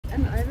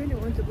and I really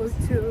want to go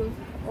to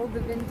all the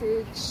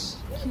vintage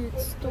cute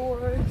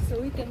stores so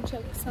we can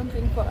check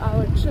something for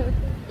our trip,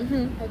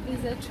 a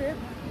visa trip.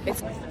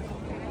 It's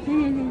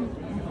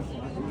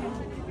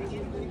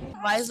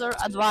advisor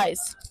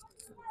advice.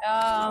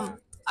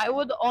 I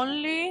would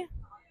only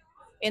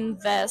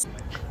invest.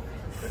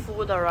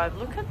 Food arrived.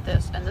 Look at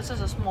this, and this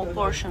is a small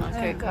portion.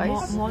 Okay,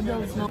 guys.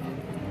 Models. No.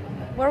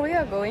 Where we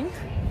are going?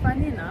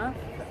 Funny enough,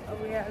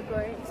 we are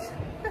going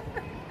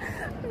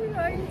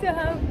to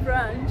have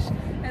brunch,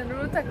 and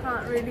Ruta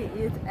can't really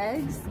eat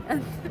eggs,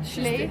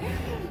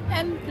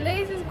 and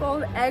place is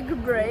called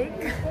Egg Break.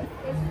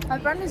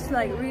 Apparently it's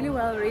like really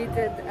well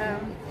rated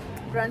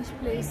brunch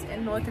place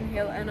in Notting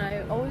Hill, and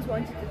I always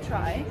wanted to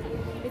try.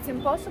 It's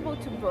impossible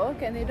to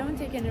book and they don't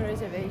take any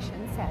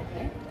reservations,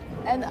 sadly.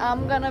 And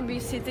I'm gonna be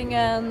sitting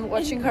and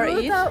watching her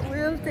eat.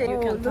 Will take. You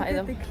can look tie at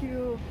them. the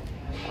queue.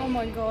 Oh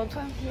my god.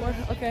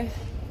 Okay.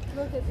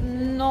 Look at it.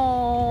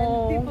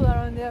 No. And people are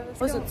on the other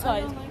side. Was it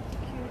tight? I don't like the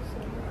queue,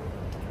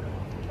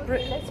 so.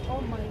 Okay, let's.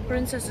 Oh my god.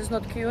 Princess is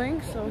not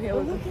queuing, so here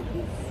we go. Look at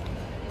this.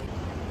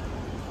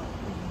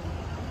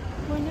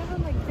 Whenever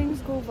like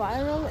things go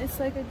viral, it's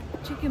like a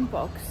chicken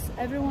pox.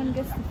 Everyone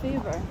gets the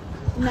fever.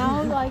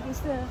 Now like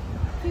it's a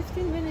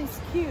 15 minutes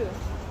queue.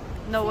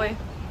 No way.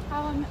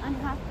 How I'm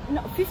unhappy.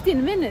 No,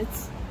 15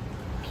 minutes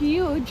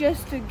queue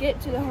just to get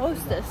to the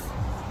hostess.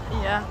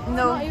 Yeah.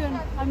 No.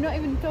 I'm not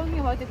even talking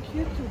about the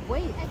queue to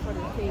wait for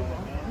the table.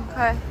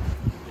 Okay.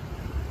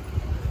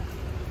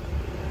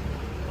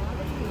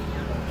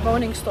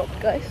 Morning stopped,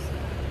 guys.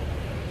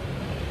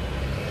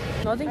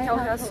 Notting Hill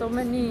has so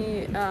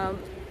many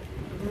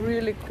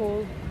really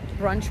cool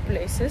brunch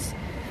places.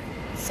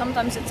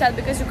 Sometimes it's sad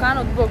because you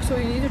cannot book, so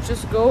you need to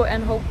just go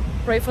and hope,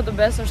 pray for the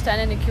best, or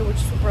stand in the queue, which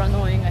is super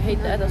annoying. I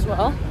hate that as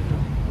well.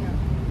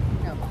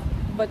 No.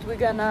 But we're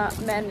gonna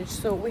manage.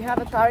 So we have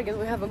a target,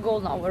 we have a goal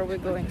now where we're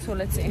going. So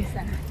let's see.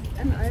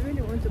 And I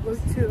really want to go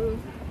to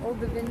all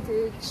the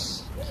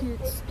vintage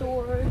cute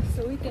stores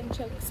so we can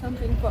check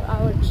something for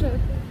our trip,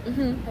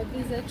 a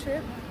visa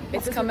trip.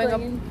 It's coming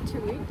up in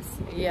 2 weeks.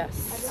 Yes.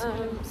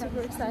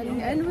 Super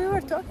exciting. And we were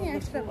talking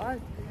actually about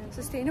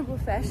sustainable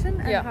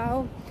fashion and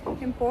how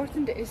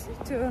important it is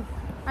to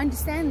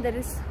understand that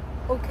it's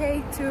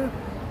okay to,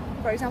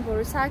 for example,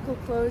 recycle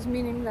clothes,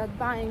 meaning that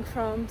buying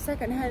from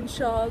second-hand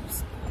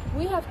shops.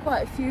 We have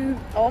quite a few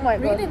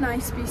really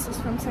nice pieces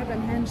from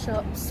second-hand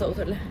shops.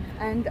 Totally.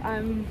 And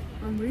I'm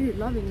really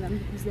loving them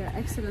because they're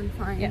excellent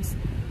finds. Yes.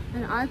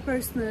 And I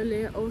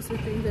personally also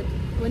think that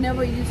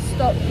whenever you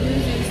stop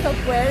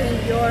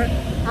wearing your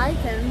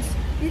items,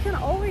 you can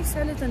always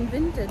sell it on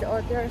Vinted,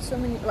 or there are so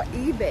many, like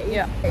eBay.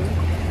 Yeah.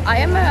 I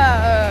am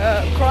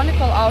a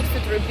chronicle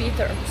outfit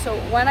repeater. So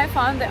when I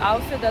find the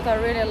outfit that I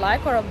really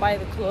like, or I buy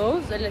the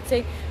clothes, let's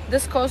say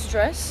this Coast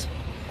dress,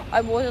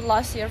 I bought it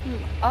last year.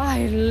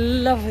 I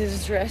love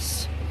this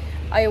dress.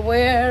 I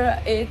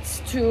wear it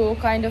to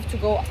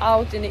go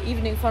out in the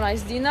evening for a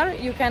nice dinner.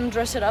 You can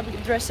dress it up,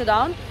 dress it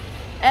down.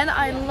 And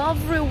I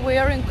love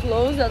re-wearing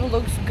clothes that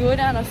looks good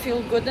and I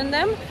feel good in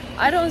them.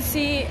 I don't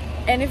see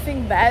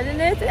anything bad in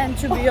it, and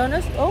to be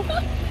honest,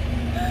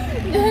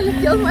 nearly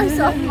killed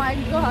myself, my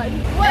god,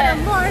 what a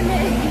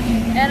morning.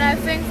 And I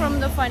think from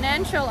the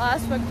financial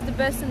aspect, the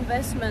best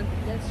investment.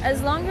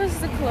 As long as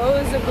the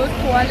clothes are good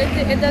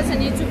quality, it doesn't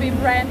need to be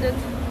branded.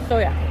 So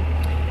yeah,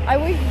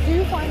 Do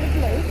you find a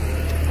place?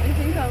 I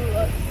think I'm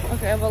lost.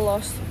 okay, I've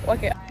lost.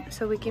 Okay,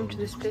 so we came to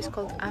this place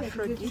called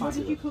Aphrodite,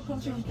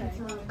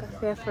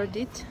 Cafe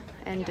Aphrodite,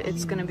 and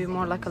it's gonna be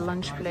more like a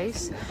lunch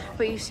place.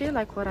 But you see,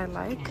 like, what I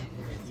like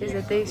is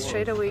that they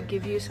straight away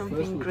give you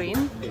something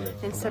green.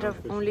 Instead of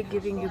only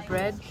giving you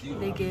bread,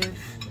 they give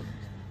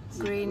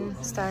green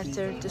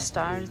starter to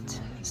start,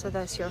 so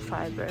that's your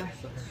fiber,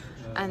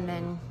 and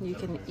then you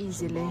can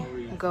easily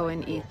go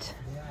and eat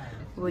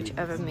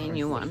whichever meal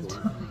you want.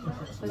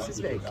 This is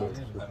very cute.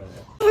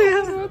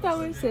 What I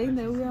was saying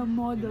that we are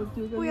models.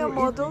 We are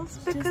models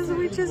because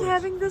we're just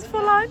having this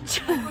for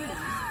lunch.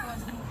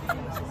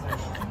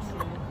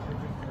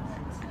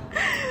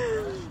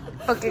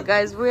 Okay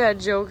guys, we are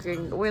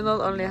joking. We're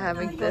not only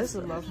having this. I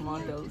love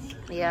models.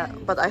 Yeah,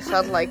 but I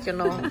felt like, you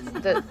know,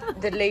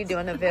 the lady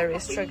on a very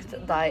strict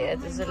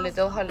diet is a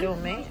little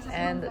halloumi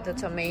and the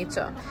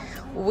tomato.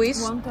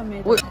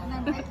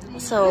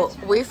 So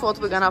we thought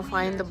we're gonna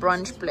find the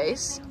brunch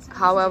place.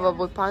 However,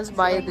 we passed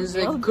by this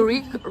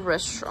Greek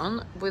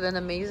restaurant with an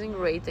amazing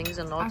ratings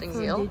in Notting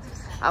Hill,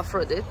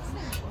 Aphrodite.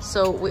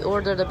 So we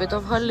ordered a bit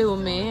of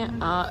halloumi,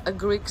 a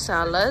Greek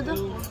salad,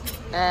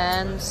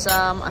 and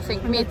some, I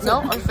think, meat,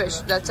 or fish.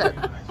 That's it.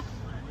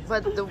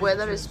 But the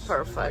weather is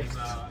perfect,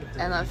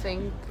 and I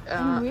think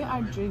and we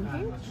are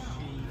drinking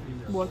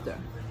water.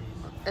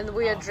 And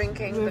we are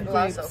drinking the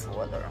glass of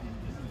water.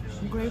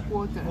 Greek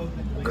water.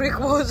 Greek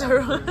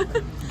water.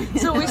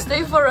 So we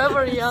stay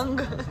forever young.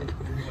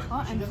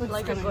 Oh, and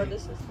like a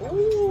goddess.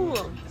 Ooh.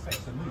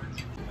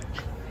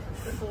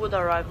 food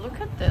arrived. Look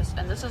at this,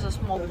 and this is a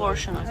small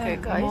portion. Okay,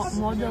 guys.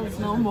 Models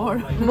no more.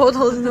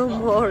 Models no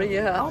more.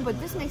 Yeah. Oh, but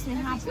this makes me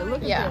happy.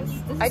 Look Yeah. at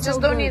this. I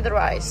just don't need the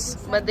rice,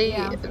 but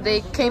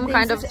they came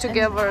kind of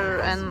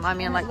together, and I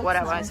mean, like,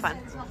 whatever, it's fine.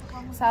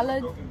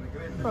 Salad,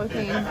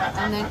 protein,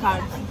 and then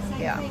carbs.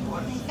 Yeah,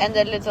 and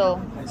the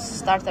little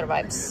starter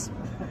vibes.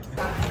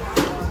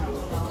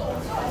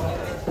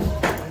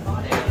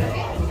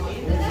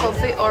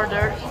 Coffee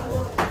ordered.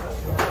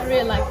 I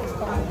really like this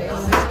coffee.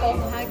 It's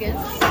called Hagen.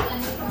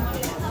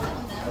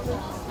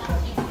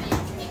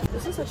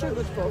 This is such a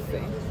good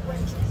coffee.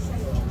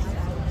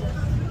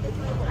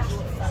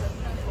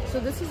 So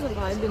this is a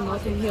vibe in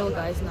Notting Hill,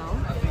 guys, now.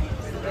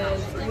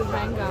 You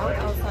hang out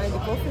outside the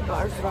coffee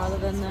bars rather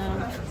than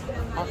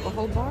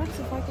alcohol bars,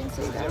 if I can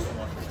say that.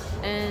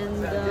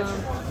 And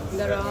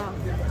there are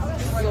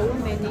so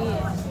many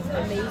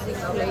amazing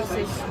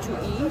places to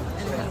eat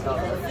and have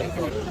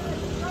coffee.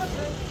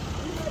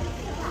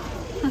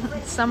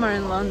 Summer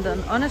in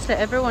London. Honestly,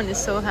 everyone is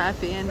so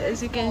happy, and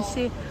as you can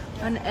see,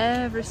 on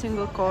every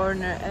single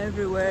corner,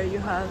 everywhere, you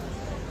have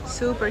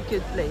super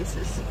cute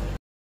places.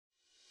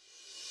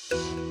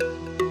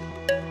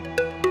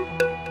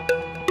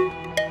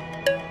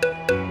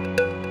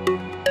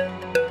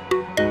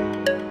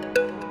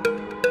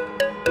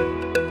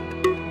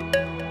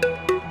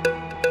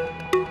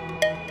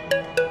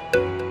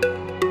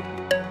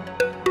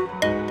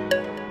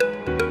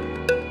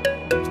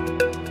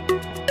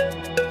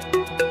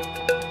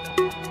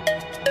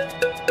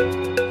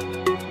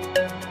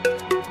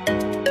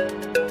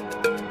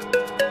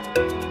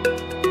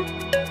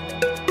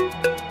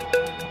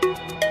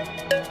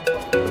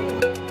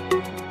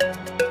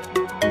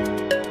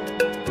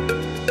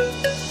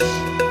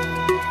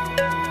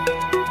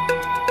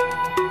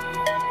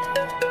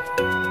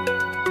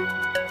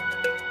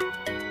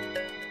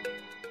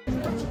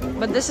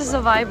 But this is a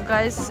vibe,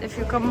 guys, if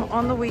you come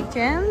on the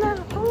weekend.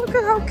 Oh, look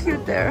at how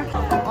cute they're.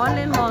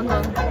 Only in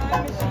London.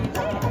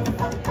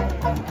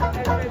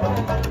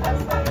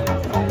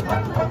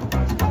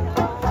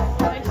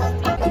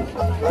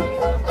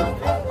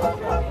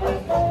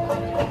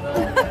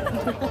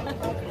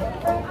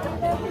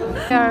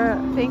 We are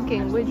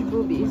thinking, which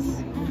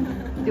boobies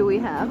do we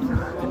have?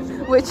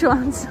 Which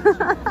ones?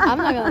 I'm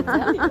not gonna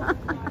tell you.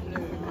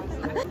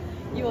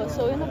 You are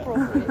so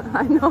inappropriate.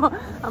 I know,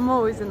 I'm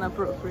always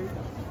inappropriate.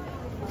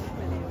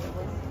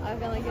 I'm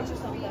gonna get you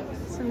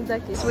some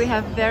duckies. We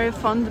have very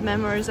fond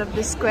memories of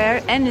this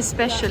square, and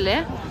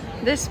especially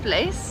this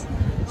place.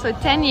 So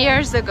 10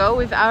 years ago,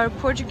 with our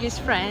Portuguese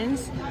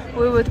friends,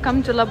 we would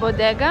come to La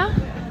Bodega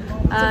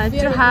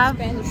to have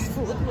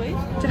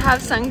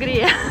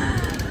sangria.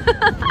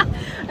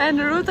 And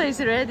Ruta is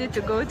ready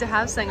to go to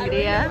have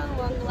sangria.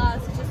 One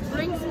glass. It just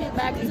brings me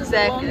back to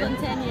London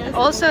 10 years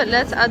Also, ago.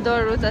 let's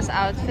adore Ruta's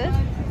outfit.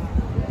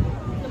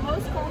 The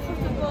most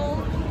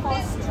comfortable,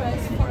 cause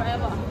stress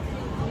forever.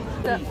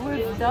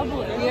 With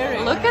double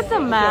earrings. Look at the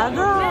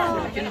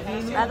madam.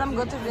 Madam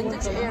got a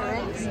vintage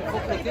earrings.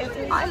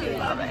 I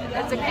love it.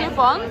 It's a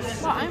clip-on.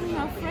 So I'm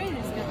afraid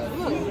it's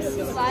gonna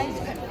look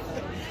side.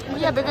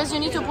 Yeah, because you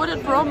need to put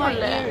it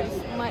properly.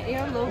 My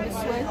earlobe is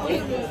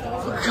sweating.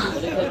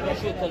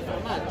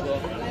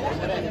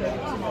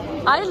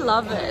 I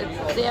love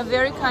it. They are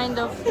very kind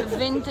of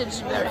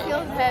vintage, very. It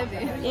feels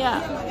heavy.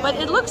 Yeah, but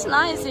it looks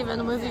nice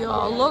even with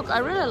your look. I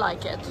really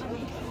like it.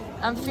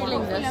 I'm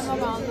feeling this.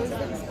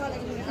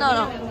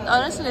 No,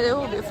 honestly, they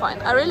will be fine.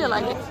 I really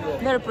like it.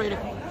 Very pretty.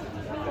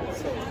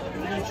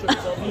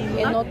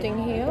 In Notting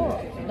Hill,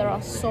 there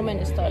are so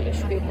many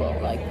stylish people.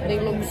 Like, they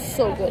look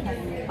so good.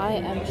 I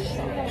am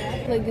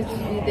shocked. Like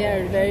they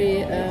are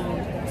very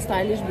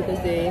stylish because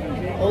they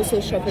also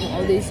shop in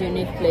all these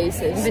unique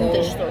places.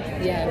 Vintage stores.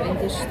 Yeah,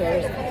 vintage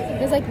stores.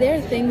 Because like their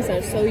things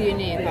are so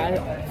unique.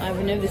 I've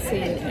never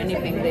seen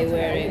anything they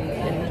wear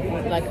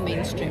in like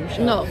mainstream shops.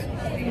 No.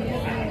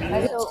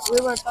 So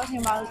we were talking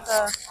about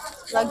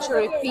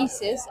luxury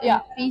pieces.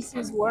 And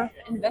pieces worth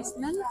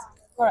investment.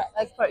 Correct.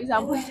 Like for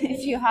example,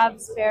 if you have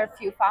spare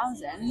few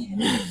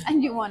thousand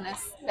and you want to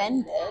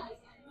spend it,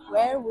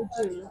 where would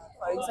you,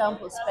 for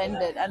example, spend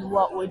it, and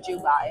what would you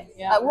buy?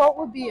 Yeah. Like, what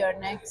would be your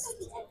next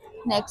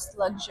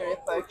luxury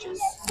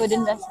purchase? Good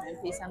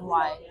investment piece, and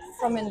why?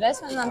 From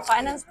investment and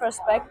finance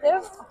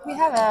perspective, we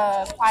have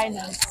a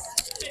finance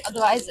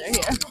advisor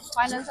here.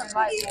 Finance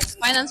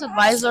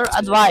advisor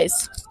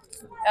advice.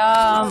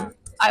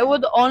 I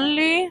would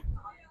only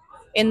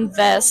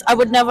invest. I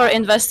would never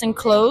invest in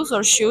clothes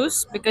or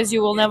shoes because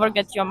you will never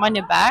get your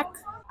money back.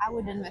 I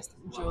would invest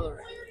in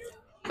jewelry.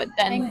 But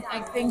then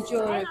I think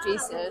jewelry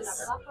pieces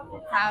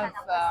have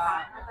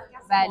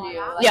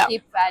value, like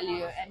deep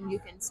value, and you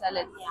can sell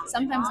it.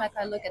 Sometimes, like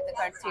I look at the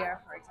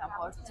Cartier, for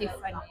example, or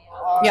Tiffany,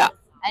 or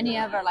any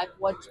other like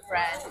watch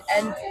brand,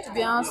 and to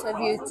be honest with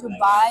you, to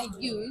buy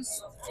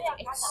used,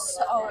 it's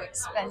so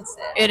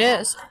expensive. It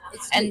is,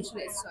 And and it's so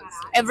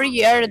expensive. every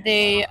year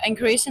they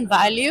increase in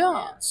value.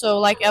 So,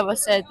 like Eva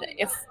said,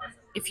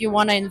 if you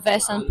want to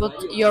invest and put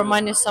your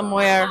money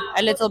somewhere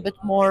a little bit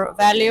more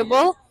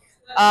valuable,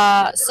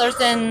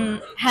 certain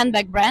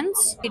handbag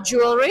brands,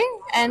 jewelry,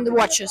 and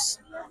watches.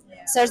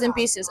 certain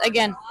pieces.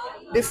 Again,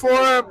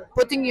 before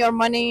putting your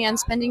money and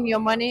spending your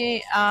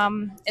money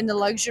in the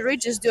luxury,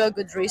 just do a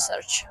good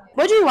research.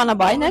 What do you want to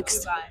buy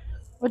next?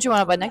 What do you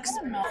want to buy next?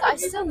 I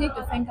still need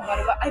to think about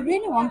it, but I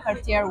really want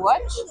Cartier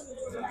watch.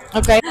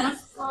 Okay.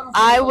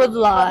 I would I'm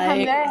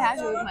like. very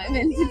happy with my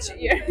vintage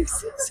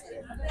earrings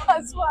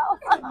as well.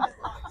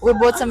 We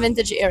bought some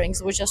vintage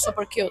earrings, which are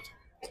super cute.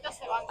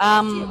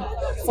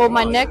 For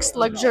my next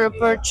luxury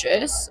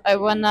purchase, I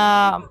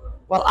wanna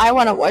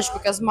watch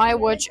because my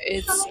watch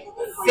is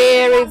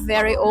very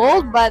very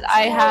old, but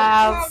I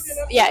have,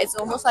 yeah, it's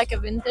almost like a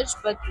vintage,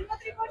 but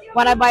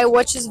when I buy a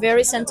watch is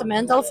very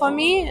sentimental for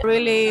me. I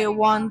really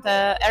want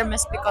the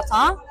Hermes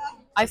Picotin.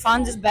 I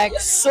found this bag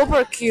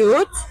super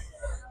cute.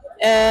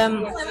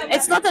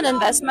 It's not an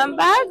investment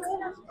bag,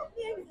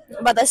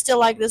 but I still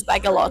like this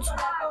bag a lot.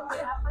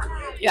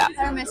 Yeah,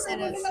 Hermes it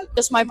is.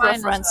 just my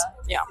preference.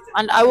 Yeah,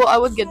 and I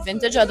would get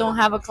vintage. I don't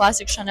have a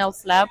classic Chanel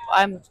flap.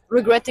 I'm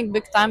regretting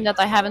big time that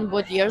I haven't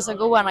bought years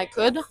ago when I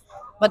could,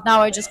 but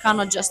now I just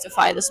cannot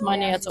justify this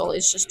money at all.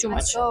 It's just too I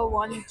much. saw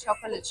one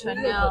chocolate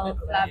Chanel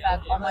flat bag.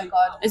 Oh my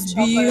god, It's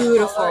chocolate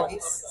beautiful. color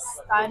is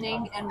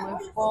stunning, and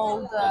with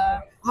gold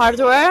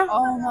Hardware.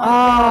 oh my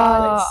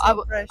god, it's so I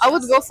would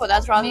precious. go for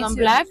that rather Me than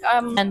too. black.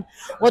 And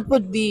what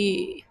would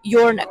be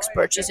your next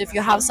purchase if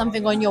you have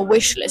something on your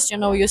wish list? You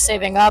know, you're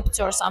saving up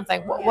to or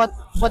something.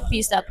 What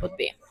piece that would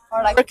be?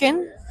 Or like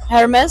Birkin,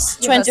 Hermes,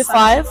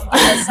 25.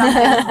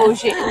 something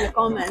bougie in the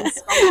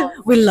comments.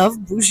 We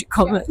love bougie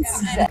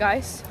comments.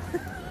 Guys,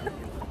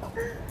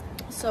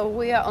 so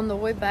we are on the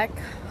way back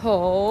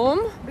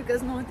home.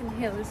 Because Notting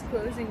Hill is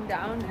closing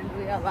down and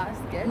we are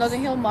last guests.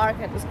 Notting Hill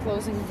Market is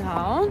closing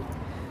down,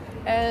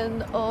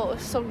 and oh,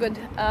 so good.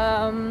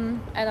 And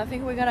I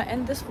think we're gonna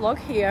end this vlog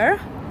here.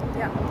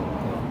 Yeah.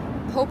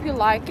 Hope you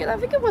like it. I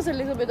think it was a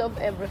little bit of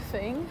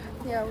everything.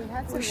 Yeah, we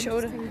had some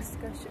showed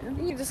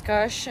interesting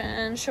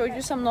discussion. Showed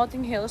you some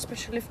Notting Hill,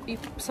 especially if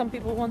some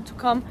people want to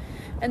come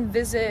and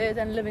visit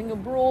and living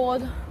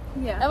abroad.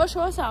 Yeah. Eva, show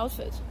us her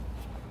outfit.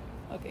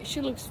 Okay,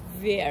 she looks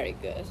very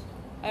good.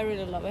 I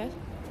really love it.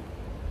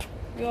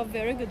 You are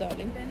very good,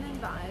 darling. Been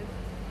a vibe.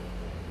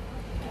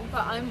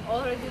 But I'm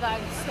already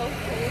like so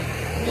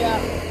full. Yeah,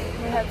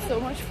 we had so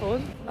much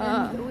food.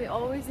 And we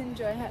always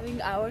enjoy having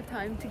our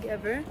time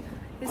together.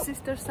 His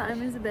sister's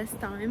time is the best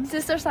time.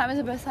 Sister's time is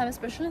the best time,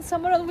 especially in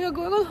summer, and we are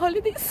going on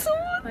holiday soon.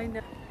 I know.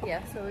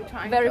 Yeah, so we're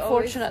trying Very to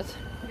always fortunate.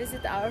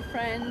 visit our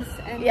friends,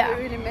 and Yeah.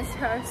 we really miss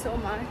her so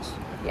much.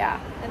 Yeah,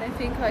 And I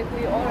think like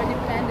we already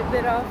planned a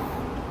bit of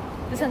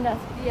this and that.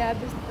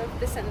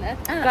 this and that.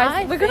 And Guys,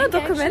 I we're gonna think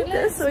document actually,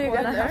 this, so you're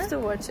gonna spoiler, have to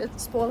watch it.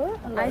 Spoiler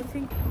alert. I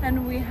think,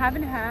 and we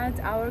haven't had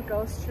our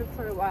girls trip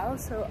for a while,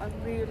 so I'm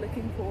really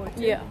looking forward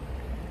to it. Yeah,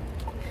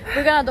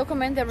 we're gonna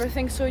document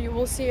everything, so you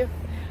will see if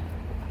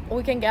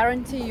we can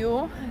guarantee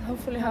you and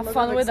hopefully have lot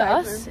fun of with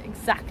us. excitement.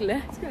 Exactly.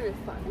 It's gonna be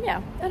fun.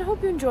 Yeah, and I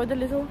hope you enjoyed the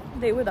little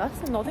day with us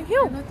in Notting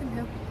Hill. Notting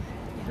Hill.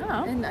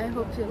 Yeah. And I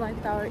hope you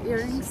liked our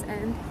earrings,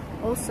 and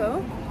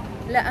also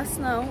let us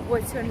know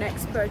what's your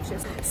next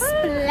purchase.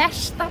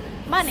 Splash the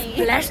money.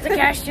 Splash the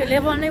cash. You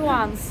live only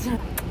once.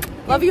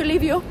 Love you,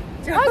 leave you.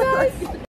 Bye, guys.